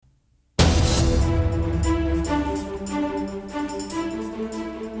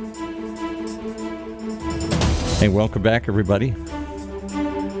Hey, welcome back, everybody.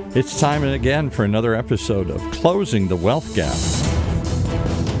 It's time again for another episode of Closing the Wealth Gap.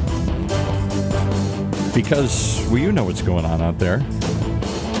 Because, well, you know what's going on out there.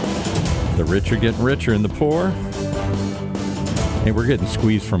 The rich are getting richer and the poor, and we're getting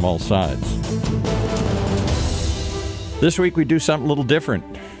squeezed from all sides. This week we do something a little different.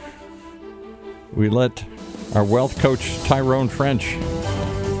 We let our wealth coach, Tyrone French,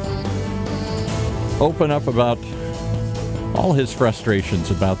 open up about all his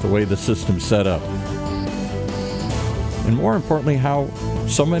frustrations about the way the system's set up. And more importantly, how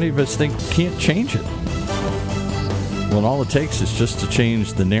so many of us think we can't change it. Well, all it takes is just to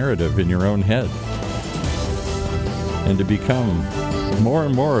change the narrative in your own head. And to become more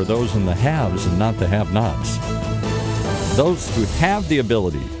and more those in the haves and not the have-nots. Those who have the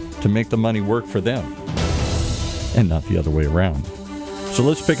ability to make the money work for them. And not the other way around. So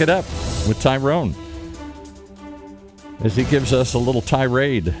let's pick it up with Tyrone, as he gives us a little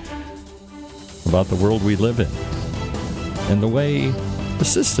tirade about the world we live in and the way the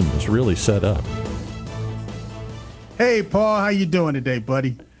system is really set up. Hey, Paul, how you doing today,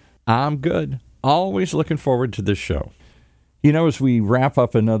 buddy? I'm good. Always looking forward to this show. You know, as we wrap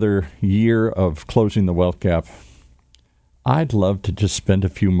up another year of Closing the Wealth Gap, I'd love to just spend a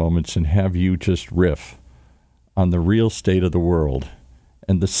few moments and have you just riff on the real state of the world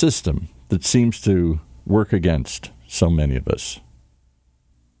and the system that seems to work against so many of us.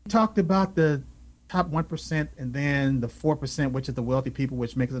 We talked about the top 1% and then the 4%, which is the wealthy people,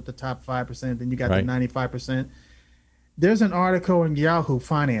 which makes up the top 5%. Then you got the 95%. There's an article in Yahoo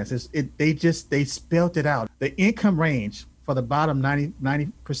Finance. They spelled it out. The income range for the bottom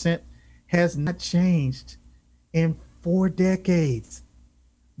 90% has not changed in 4 decades.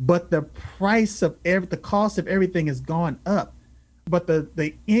 But the price of the cost of everything has gone up. But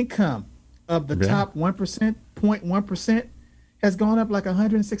the income of the top 1%, 0.1%, has gone up like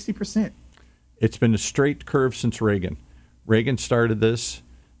 160%. It's been a straight curve since Reagan. Reagan started this.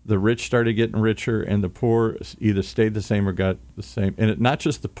 The rich started getting richer, and the poor either stayed the same or got the same. And not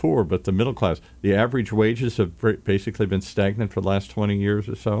just the poor, but the middle class. The average wages have basically been stagnant for the last 20 years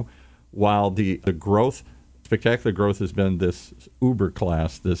or so, while the growth, spectacular growth, has been this uber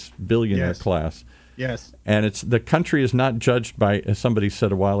class, this billionaire class. Yes. And the country is not judged by, as somebody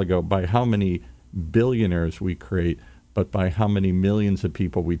said a while ago, by how many billionaires we create, but by how many millions of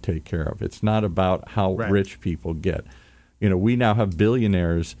people we take care of. It's not about how rich people get. You know, we now have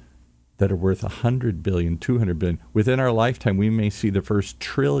billionaires that are worth 100 billion, 200 billion. Within our lifetime, we may see the first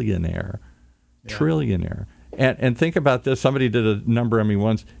trillionaire. And think about this. Somebody did a number on me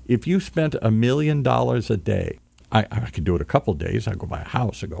once. If you spent $1 million a day, I could do it a couple of days. I go buy a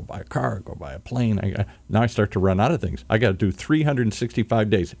house, I go buy a car, I go buy a plane. Now I start to run out of things. I got to do 365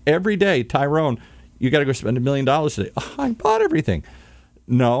 days. Every day, Tyrone, you got to go spend $1 million a day. Oh, I bought everything.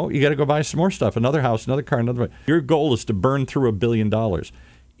 No, you got to go buy some more stuff, another house, another car, another. Your goal is to burn through $1 billion.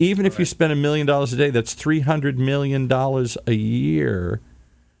 Even if you spend $1 million a day, that's $300 million a year.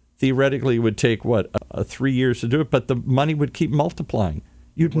 Theoretically, it would take, 3 years to do it, but the money would keep multiplying.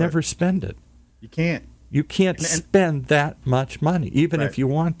 You'd never spend it. You can't. You can't spend that much money, even if you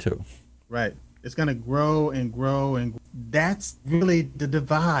want to. Right. It's going to grow and grow, and that's really the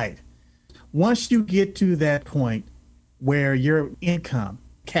divide. Once you get to that point where your income,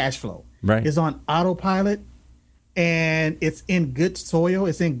 cash flow, is on autopilot and it's in good soil,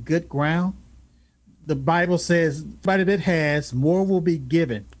 it's in good ground, the Bible says, everybody that has, more will be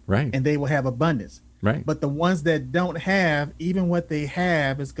given, and they will have abundance. Right. But the ones that don't have, even what they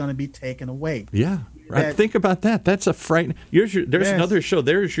have is going to be taken away. Yeah. Right. Think about that. That's a frightening. There's another show.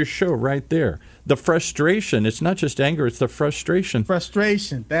 There's your show right there. The frustration. It's not just anger. It's the frustration.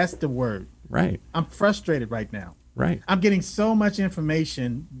 Frustration. That's the word. Right. I'm frustrated right now. Right. I'm getting so much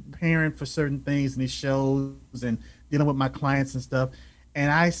information, preparing for certain things in these shows and dealing with my clients and stuff.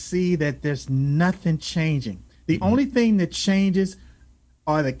 And I see that there's nothing changing. The only thing that changes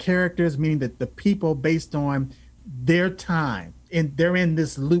are the characters, meaning that the people based on their time. And they're in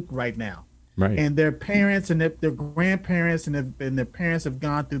this loop right now. Right. And their parents and their grandparents and their parents have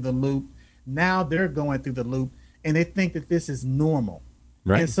gone through the loop. Now they're going through the loop, and they think that this is normal.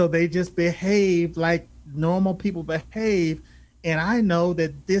 Right. And so they just behave like normal people behave. And I know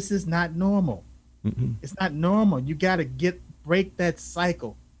that this is not normal. It's not normal. You got to break that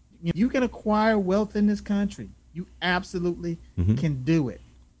cycle. You can acquire wealth in this country. You absolutely can do it.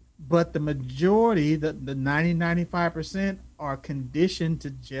 But the majority, the 95%, are conditioned to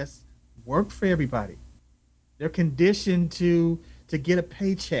just work for everybody. They're conditioned to get a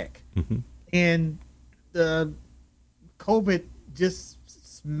paycheck. And the COVID just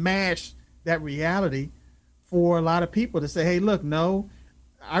smashed that reality for a lot of people to say, hey, look, no,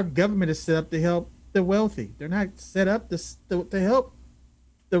 our government is set up to help the wealthy. They're not set up to help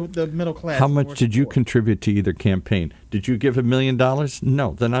the middle class. How much did you contribute to either campaign? Did you give $1 million?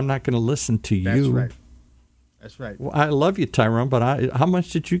 No, then I'm not going to listen to you. That's right. That's right. Well, I love you, Tyrone, but how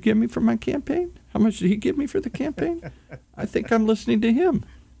much did you give me for my campaign? How much did he give me for the campaign? I think I'm listening to him.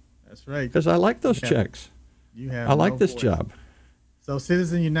 That's right. Because I like those checks. I like this job. So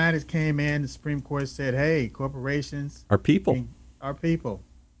Citizens United came in. The Supreme Court said, hey, corporations are people. Are people.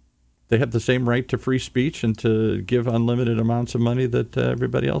 They have the same right to free speech and to give unlimited amounts of money that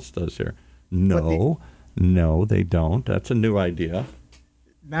everybody else does here. No, they don't. That's a new idea.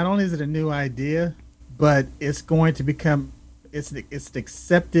 Not only is it a new idea, but it's going to become it's the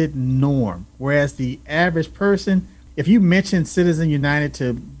accepted norm. Whereas the average person, if you mention Citizens United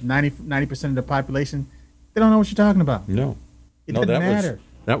to 90% of the population, they don't know what you're talking about. No, it doesn't matter.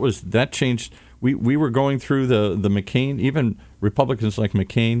 That changed. We were going through the McCain, even Republicans like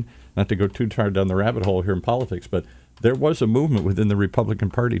McCain. Not to go too far down the rabbit hole here in politics, but there was a movement within the Republican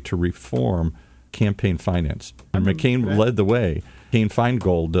Party to reform campaign finance. And McCain led the way. Russ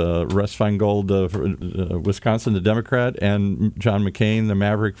Feingold, Wisconsin, the Democrat, and John McCain, the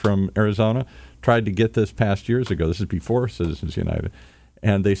maverick from Arizona, tried to get this passed years ago. This is before Citizens United.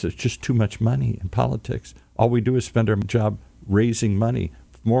 And they said, it's just too much money in politics. All we do is spend our job raising money,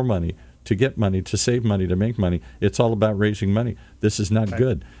 more money, to get money, to save money, to make money. It's all about raising money. This is not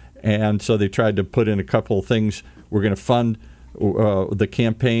good. And so they tried to put in a couple of things. We're going to fund the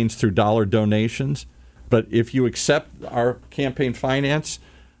campaigns through dollar donations. But if you accept our campaign finance,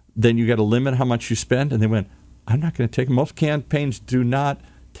 then you got to limit how much you spend. And they went, I'm not going to take. Most campaigns do not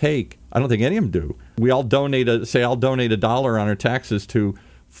take. I don't think any of them do. We all donate, I'll donate $1 on our taxes to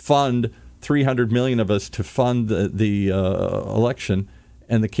fund 300 million of us to fund the election.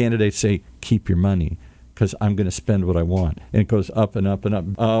 And the candidates say, keep your money, because I'm going to spend what I want. And it goes up and up and up.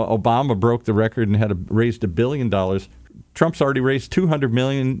 Obama broke the record and raised $1 billion. Trump's already raised $200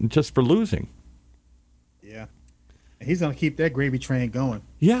 million just for losing. Yeah. He's going to keep that gravy train going.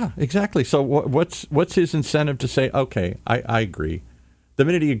 Yeah, exactly. So what's his incentive to say, okay, I agree. The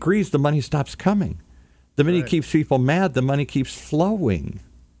minute he agrees, the money stops coming. The minute he keeps people mad, the money keeps flowing.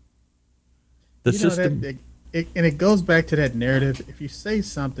 The system... And it goes back to that narrative. If you say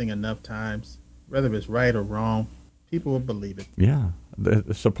something enough times, whether it's right or wrong, people will believe it. Yeah.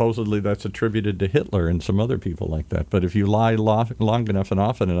 Supposedly that's attributed to Hitler and some other people like that. But if you lie long enough and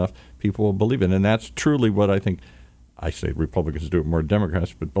often enough, people will believe it. And that's truly what I think. I say Republicans do it more than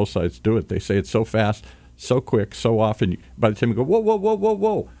Democrats, but both sides do it. They say it so fast, so quick, so often. By the time you go,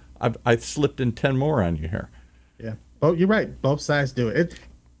 whoa, I've slipped in 10 more on you here. Yeah. Oh, you're right. Both sides do it.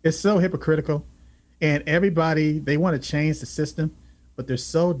 It's so hypocritical. And everybody, they want to change the system, but they're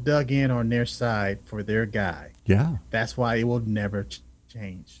so dug in on their side for their guy. Yeah. That's why it will never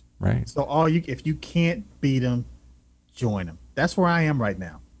change. Right. So if you can't beat them, join them. That's where I am right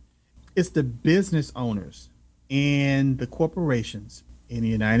now. It's the business owners and the corporations in the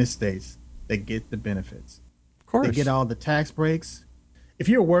United States that get the benefits. Of course. They get all the tax breaks. If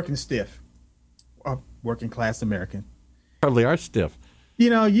you're a working stiff, or working class American. Hardly are stiff. You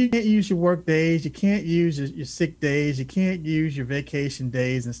know, you can't use your work days. You can't use your sick days. You can't use your vacation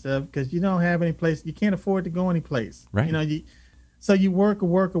days and stuff because you don't have any place. You can't afford to go any place. Right. You know, so you work.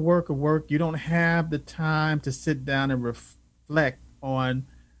 You don't have the time to sit down and reflect on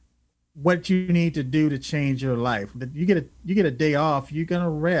what you need to do to change your life. You get a day off. You're gonna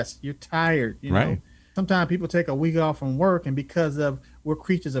rest. You're tired. You know. Right. Sometimes people take a week off from work, and because we're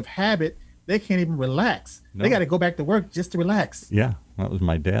creatures of habit, they can't even relax. No. They got to go back to work just to relax. Yeah, that was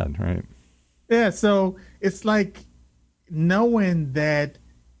my dad, right? Yeah, so it's like knowing that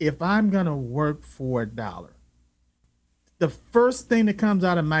if I'm going to work for $1, the first thing that comes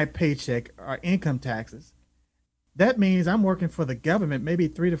out of my paycheck are income taxes. That means I'm working for the government maybe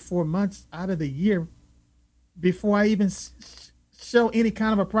 3 to 4 months out of the year before I even show any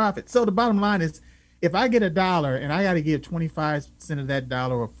kind of a profit. So the bottom line is, if I get $1 and I got to give 25 cents of that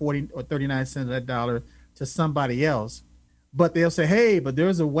dollar or 40 or 39 cents of that dollar to somebody else, but they'll say, hey, but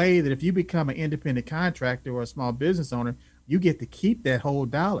there's a way that if you become an independent contractor or a small business owner, you get to keep that whole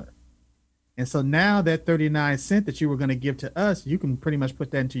dollar. And so now that 39 cents that you were going to give to us, you can pretty much put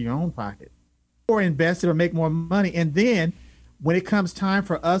that into your own pocket or invest it or make more money. And then when it comes time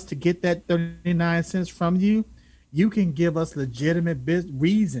for us to get that 39 cents from you, you can give us legitimate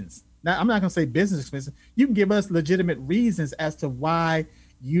reasons. Now, I'm not going to say business expenses. You can give us legitimate reasons as to why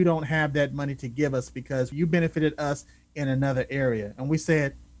you don't have that money to give us because you benefited us in another area. And we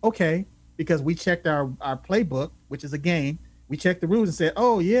said, okay, because we checked our playbook, which is a game. We checked the rules and said,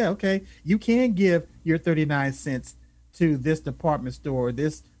 oh, yeah, okay, you can give your 39 cents to this department store,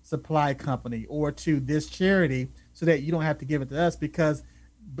 this supply company, or to this charity so that you don't have to give it to us, because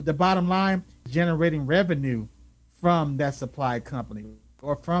the bottom line, generating revenue from that supply company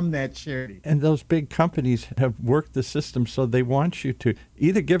or from that charity. And those big companies have worked the system so they want you to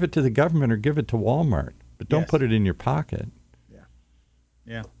either give it to the government or give it to Walmart, but don't put it in your pocket.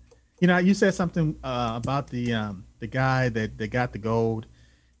 Yeah. You know, you said something about the guy that got the gold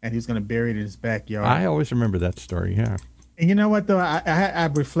and he was going to bury it in his backyard. I always remember that story, yeah. And you know what, though?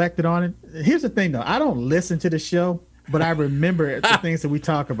 I've reflected on it. Here's the thing, though. I don't listen to the show, but I remember the things that we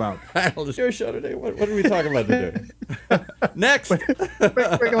talk about. It's your show today. What are we talking about today? Next.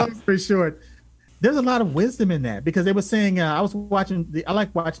 Quick, long story short, there's a lot of wisdom in that, because they were saying, I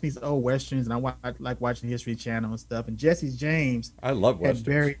like watching these old Westerns, and I like watching History Channel and stuff. And Jesse James. I love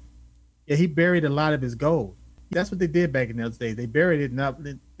Westerns. He buried a lot of his gold. That's what they did back in those days. They buried it,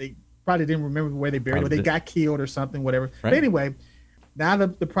 and they probably didn't remember where they buried it, or they got killed or something, whatever. Right. But anyway, now the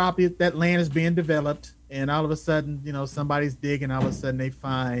property, that land is being developed, and all of a sudden, you know, somebody's digging, all of a sudden they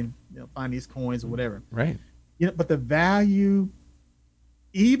find these coins or whatever. Right. You know, but the value,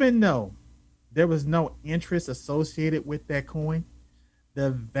 even though there was no interest associated with that coin,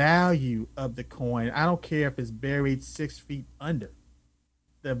 the value of the coin, I don't care if it's buried 6 feet under,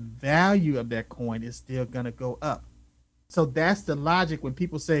 the value of that coin is still going to go up. So that's the logic when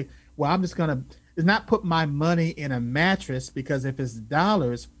people say, well, I'm just going to not put my money in a mattress, because if it's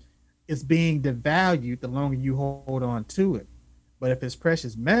dollars, it's being devalued the longer you hold on to it. But if it's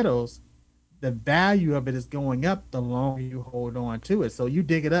precious metals, the value of it is going up the longer you hold on to it. So you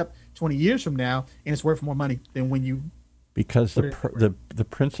dig it up 20 years from now, and it's worth more money than when you... Because the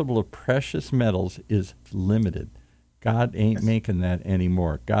principle of precious metals is limited. God ain't making that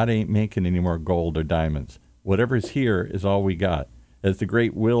anymore. God ain't making any more gold or diamonds. Whatever's here is all we got. As the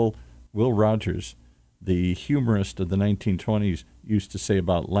great Will Rogers, the humorist of the 1920s, used to say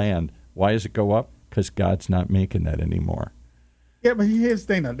about land, why does it go up? Because God's not making that anymore. Yeah, but here's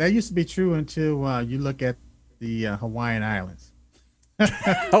the thing, though. That used to be true until you look at the Hawaiian Islands.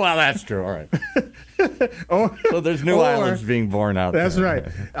 Well, that's true. All right. So there's new islands being born out there. That's right.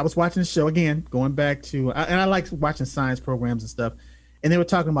 Okay. I was watching the show again, going back to, and I like watching science programs and stuff, and they were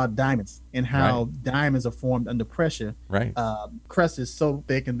talking about diamonds and how diamonds are formed under pressure. Right. Crust is so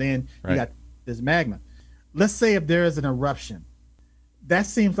thick, and then you got this magma. Let's say if there is an eruption, that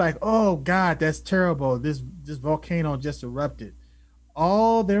seems like, oh God, that's terrible. This volcano just erupted.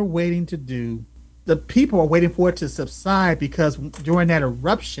 All they're waiting to do, the people are waiting for it to subside, because during that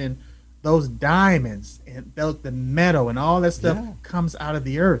eruption, those diamonds and the metal and all that stuff comes out of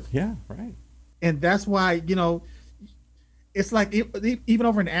the earth. Yeah, right. And that's why, it's like even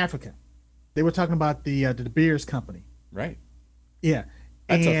over in Africa, they were talking about the De Beers company. Right. Yeah.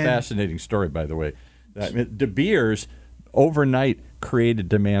 That's a fascinating story, by the way. De Beers overnight created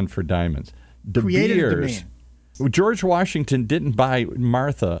demand for diamonds. De Beers. George Washington didn't buy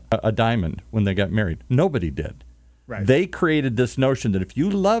Martha a diamond when they got married. Nobody did. Right. They created this notion that if you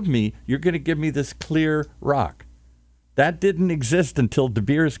love me, you're going to give me this clear rock. That didn't exist until De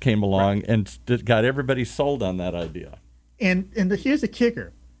Beers came along and got everybody sold on that idea. And here's the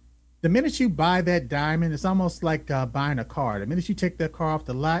kicker. The minute you buy that diamond, it's almost like buying a car. The minute you take that car off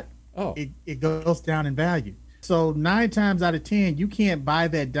the lot, it goes down in value. So 9 times out of 10, you can't buy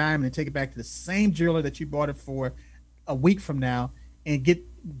that diamond and take it back to the same jeweler that you bought it for a week from now and get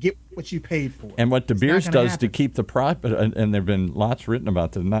what you paid for. And what De Beers does to keep the profit, and there have been lots written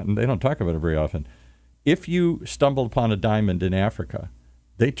about this, and they don't talk about it very often. If you stumble upon a diamond in Africa,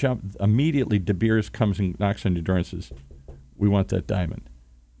 they jump immediately. De Beers comes and knocks on your door and says, "We want that diamond."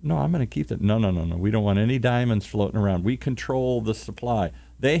 No, I'm going to keep that. No. We don't want any diamonds floating around. We control the supply.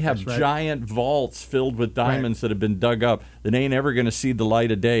 They have giant vaults filled with diamonds that have been dug up that ain't ever going to see the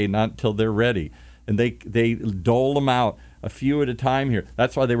light of day, not until they're ready. And they dole them out a few at a time here.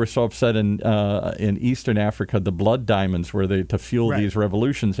 That's why they were so upset in Eastern Africa. The blood diamonds were to fuel these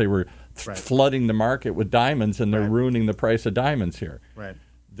revolutions. They were flooding the market with diamonds, and they're ruining the price of diamonds here. Right.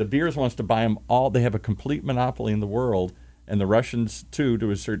 De Beers wants to buy them all. They have a complete monopoly in the world, and the Russians too, to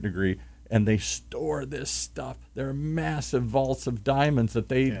a certain degree. And they store this stuff. There are massive vaults of diamonds that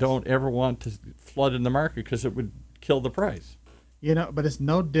they don't ever want to flood in the market because it would kill the price. But it's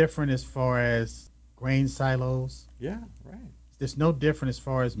no different as far as grain silos. Yeah, right. It's no different as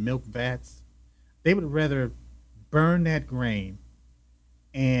far as milk vats. They would rather burn that grain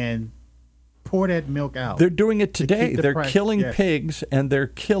and pour that milk out. They're doing it today. They're killing pigs, and they're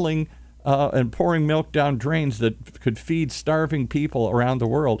killing and pouring milk down drains that could feed starving people around the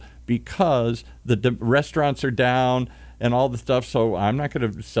world, because the restaurants are down and all the stuff. So I'm not going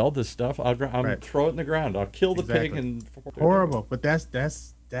to sell this stuff. I'm throw it in the ground. I'll kill the pig and horrible. But that's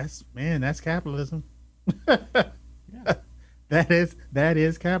capitalism. Yeah. That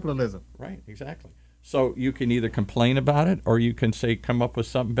is capitalism. Right, exactly. So you can either complain about it or you can say come up with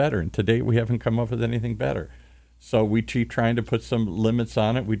something better. And to date, we haven't come up with anything better. So we keep trying to put some limits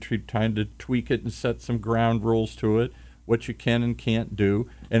on it. We keep trying to tweak it and set some ground rules to it, what you can and can't do.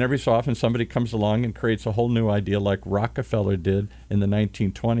 And every so often somebody comes along and creates a whole new idea like Rockefeller did in the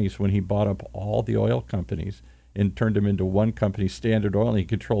 1920s when he bought up all the oil companies and turned them into one company, Standard Oil. And he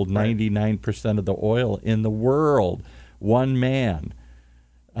controlled 99% of the oil in the world. One man.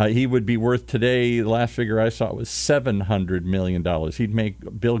 He would be worth today, the last figure I saw was $700 million. He'd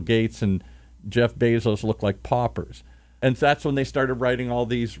make Bill Gates and Jeff Bezos look like paupers. And that's when they started writing all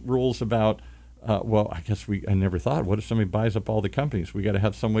these rules about, I never thought, what if somebody buys up all the companies? We got to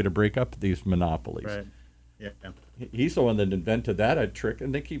have some way to break up these monopolies. Right. Yeah. He's the one that invented that trick.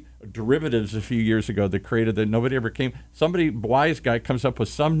 And they keep derivatives a few years ago that created that nobody ever came. Somebody, wise guy, comes up with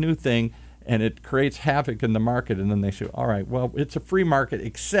some new thing and it creates havoc in the market, and then they say, all right, well, it's a free market,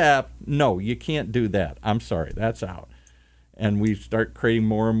 except, no, you can't do that. I'm sorry, that's out. And we start creating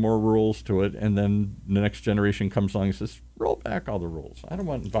more and more rules to it, and then the next generation comes along and says, roll back all the rules. I don't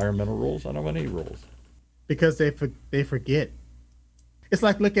want environmental rules. I don't want any rules. Because they forget. It's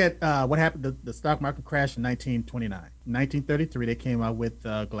like, look at what happened, the stock market crashed in 1929. In 1933, they came out with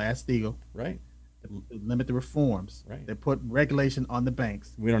Glass-Steagall. Right. Limit the reforms. Right. They put regulation on the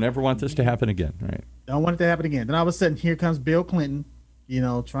banks. We don't ever want this to happen again, right? Don't want it to happen again. Then all of a sudden, here comes Bill Clinton,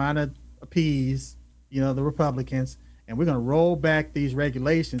 trying to appease, the Republicans, and we're going to roll back these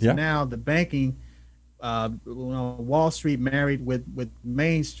regulations. Yeah. Now the banking, Wall Street married with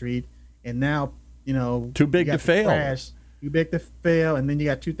Main Street, and now, too big to fail. Too big to fail, and then you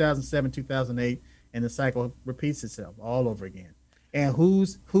got 2007, 2008, and the cycle repeats itself all over again. And who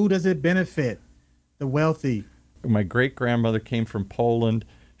does it benefit? The wealthy. My great-grandmother came from Poland.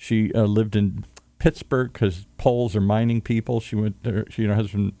 She lived in Pittsburgh because Poles are mining people. She went there.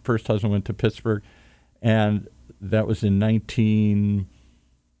 Her first husband went to Pittsburgh, and that was in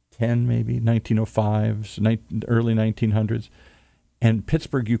 1910, maybe 1905, early 1900s. And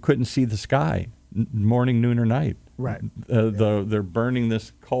Pittsburgh, you couldn't see the sky, morning, noon, or night. Right. They're burning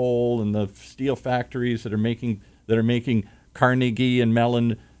this coal and the steel factories that are making Carnegie and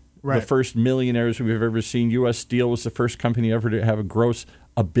Mellon. Right. The first millionaires we've ever seen. U.S. Steel was the first company ever to have a gross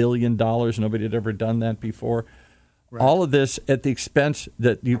 $1 billion. Nobody had ever done that before. Right. All of this at the expense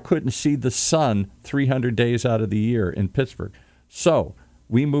that you couldn't see the sun 300 days out of the year in Pittsburgh. So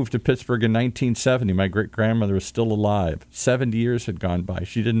we moved to Pittsburgh in 1970. My great-grandmother was still alive. 70 years had gone by.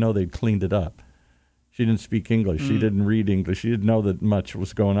 She didn't know they'd cleaned it up. She didn't speak English. She didn't read English. She didn't know that much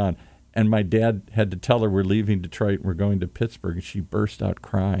was going on. And my dad had to tell her we're leaving Detroit and we're going to Pittsburgh. And she burst out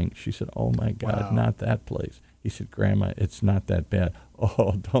crying. She said, oh, my God, wow. Not that place. He said, Grandma, it's not that bad.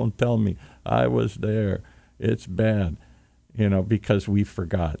 Oh, don't tell me. I was there. It's bad, because we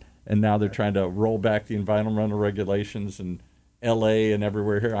forgot. And now they're trying to roll back the environmental regulations in L.A. and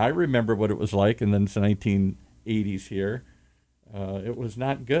everywhere here. I remember what it was like in the 1980s here. It was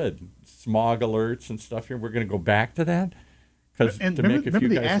not good. Smog alerts and stuff here. We're going to go back to that? Because to make a few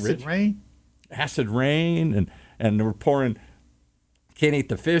guys acid rich. Acid rain, and we're pouring, can't eat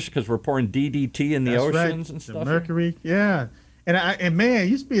the fish because we're pouring DDT in the oceans and stuff. The mercury, yeah. And man, it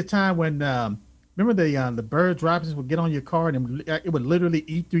used to be a time when, remember the bird droppings would get on your car and it would literally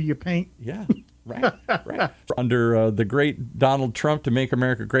eat through your paint? Yeah, right. Under the great Donald Trump, to make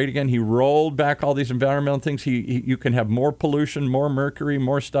America great again, he rolled back all these environmental things. You can have more pollution, more mercury,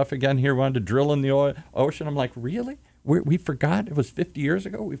 more stuff again. Here, we wanted to drill in the ocean. I'm like, really? We forgot? It was 50 years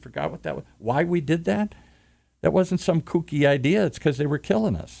ago. We forgot what that was. Why we did that? That wasn't some kooky idea. It's because they were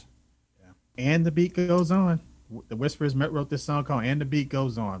killing us. Yeah. And the beat goes on. The Whisperers wrote this song called "And the Beat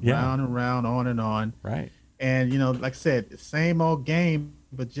Goes On," round and round, on and on. Right. And like I said, same old game.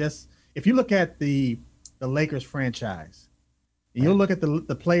 But just if you look at the Lakers franchise, you'll look at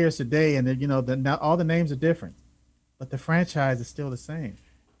the players today, and now all the names are different, but the franchise is still the same.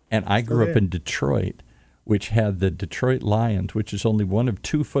 And I grew up in Detroit, which had the Detroit Lions, which is only one of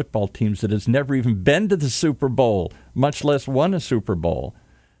two football teams that has never even been to the Super Bowl, much less won a Super Bowl.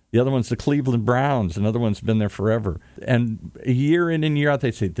 The other one's the Cleveland Browns. Another one's been there forever. And year in and year out,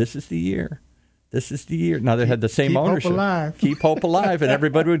 they say, this is the year. This is the year. Now, they had the same ownership. Hope alive. Keep hope alive. And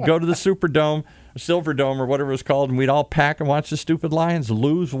everybody would go to the Superdome, Silverdome, or whatever it was called, and we'd all pack and watch the stupid Lions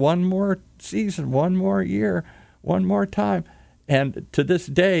lose one more season, one more year, one more time. And to this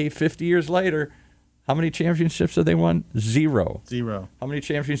day, 50 years later, How many championships have they won? Zero. How many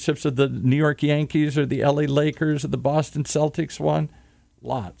championships have the New York Yankees or the LA Lakers or the Boston Celtics won?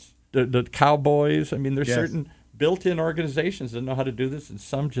 Lots. The Cowboys. I mean, there's certain built-in organizations that know how to do this, and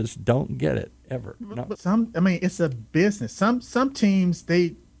some just don't get it ever. No. But some, I mean, it's a business. Some teams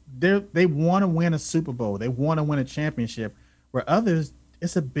they want to win a Super Bowl. They want to win a championship. Where others,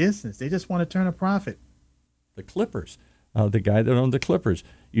 it's a business. They just want to turn a profit. The Clippers. The guy that owned the Clippers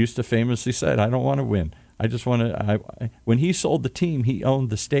used to famously say, I don't want to win. I just want to. When he sold the team, he owned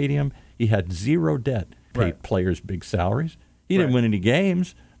the stadium. He had zero debt. Paid players big salaries. He didn't win any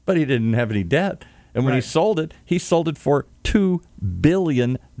games, but he didn't have any debt. And when he sold it for $2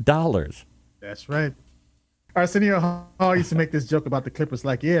 billion. That's right. Arsenio Hall used to make this joke about the Clippers,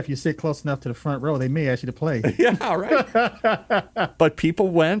 like, if you sit close enough to the front row, they may ask you to play. Yeah, right. But people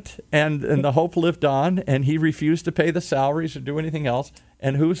went, and the hope lived on, and he refused to pay the salaries or do anything else,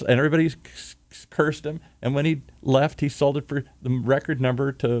 and everybody cursed him. And when he left, he sold it for the record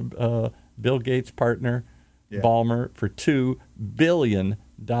number to Bill Gates' partner, Ballmer, for $2 billion.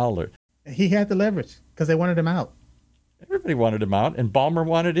 He had the leverage because they wanted him out. Everybody wanted him out, and Ballmer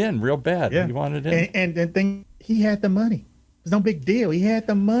wanted in real bad. Yeah. He wanted in. And then he had the money. It's no big deal. He had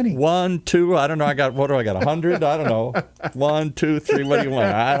the money. 1, 2, I don't know. What do I got? 100? I don't know. 1, 2, 3. What do you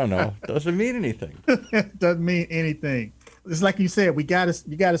want? I don't know. Doesn't mean anything. Doesn't mean anything. It's like you said. You got to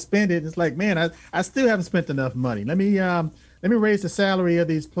spend it. It's like, man, I still haven't spent enough money. Let me raise the salary of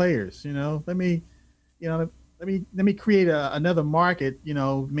these players. Let me create another market,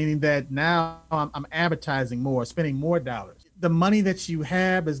 meaning that now I'm advertising more, spending more dollars. The money that you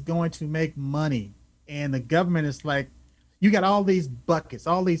have is going to make money. And the government is like, you got all these buckets,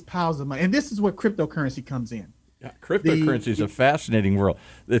 all these piles of money. And this is where cryptocurrency comes in. Yeah, cryptocurrency is a fascinating world.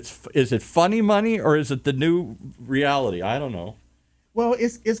 Is it funny money or is it the new reality? I don't know. Well,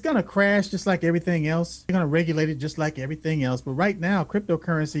 it's going to crash just like everything else. You're going to regulate it just like everything else. But right now,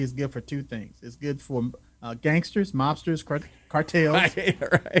 cryptocurrency is good for two things. It's good for gangsters, mobsters, cartels.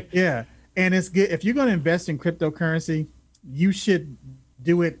 Right. Yeah. And it's good. If you're going to invest in cryptocurrency, you should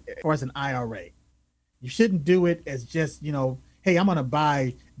do it as an IRA. You shouldn't do it as just, hey, I'm going to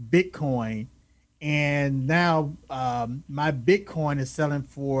buy Bitcoin. And now my Bitcoin is selling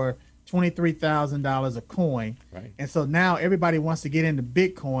for $23,000 a coin. Right. And so now everybody wants to get into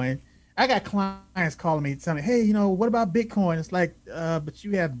Bitcoin. I got clients calling me telling me, hey, what about Bitcoin? It's like, but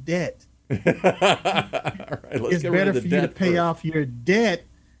you have debt. Right, it's better for you to pay off your debt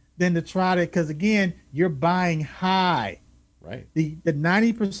than to try to, because again, you're buying high. Right. The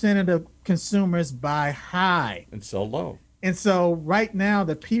 90% of the consumers buy high and sell low. And so right now,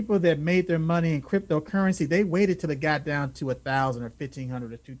 the people that made their money in cryptocurrency, they waited till it got down to 1,000 or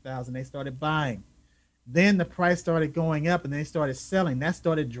 1,500 or 2,000. They started buying. Then the price started going up, and they started selling. That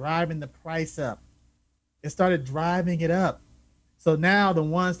started driving the price up. It started driving it up. So now the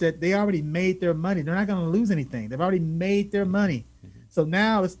ones that they already made their money, they're not going to lose anything. They've already made their money. Mm-hmm. So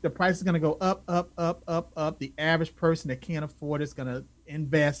now the price is going to go up, up, up, up, up. The average person that can't afford it is going to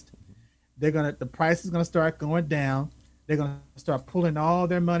invest. The price is going to start going down. They're going to start pulling all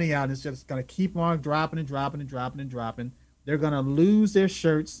their money out. And it's just going to keep on dropping and dropping and dropping and dropping. They're going to lose their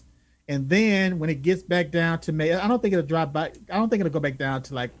shirts. And then when it gets back down to I don't think it'll drop back. I don't think it'll go back down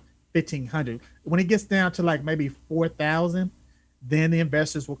to like 1,500. When it gets down to like maybe 4,000, then the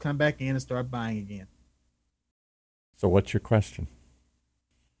investors will come back in and start buying again. So what's your question?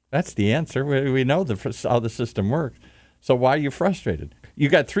 That's the answer. We know how the system works. So why are you frustrated? You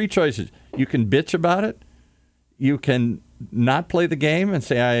got three choices. You can bitch about it. You can not play the game and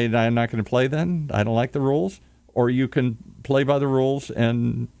say, I'm not going to play then. I don't like the rules. Or you can play by the rules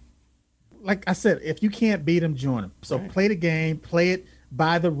and... Like I said, if you can't beat them, join them. So play the game, play it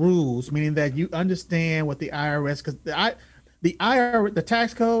by the rules, meaning that you understand what the IRS... Because the IRS, the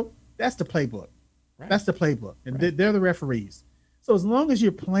tax code, that's the playbook. Right. That's the playbook. And they're the referees. So as long as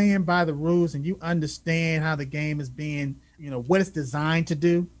you're playing by the rules and you understand how the game is being, what it's designed to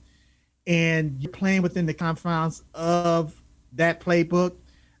do, and you're playing within the confines of that playbook,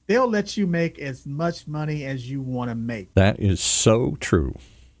 they'll let you make as much money as you want to make. That is so true.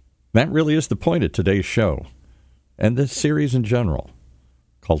 That really is the point of today's show and this series in general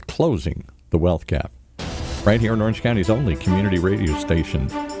called Closing the Wealth Gap. Right here in Orange County's only community radio station,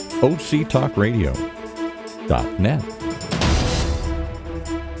 OCTalkRadio.net.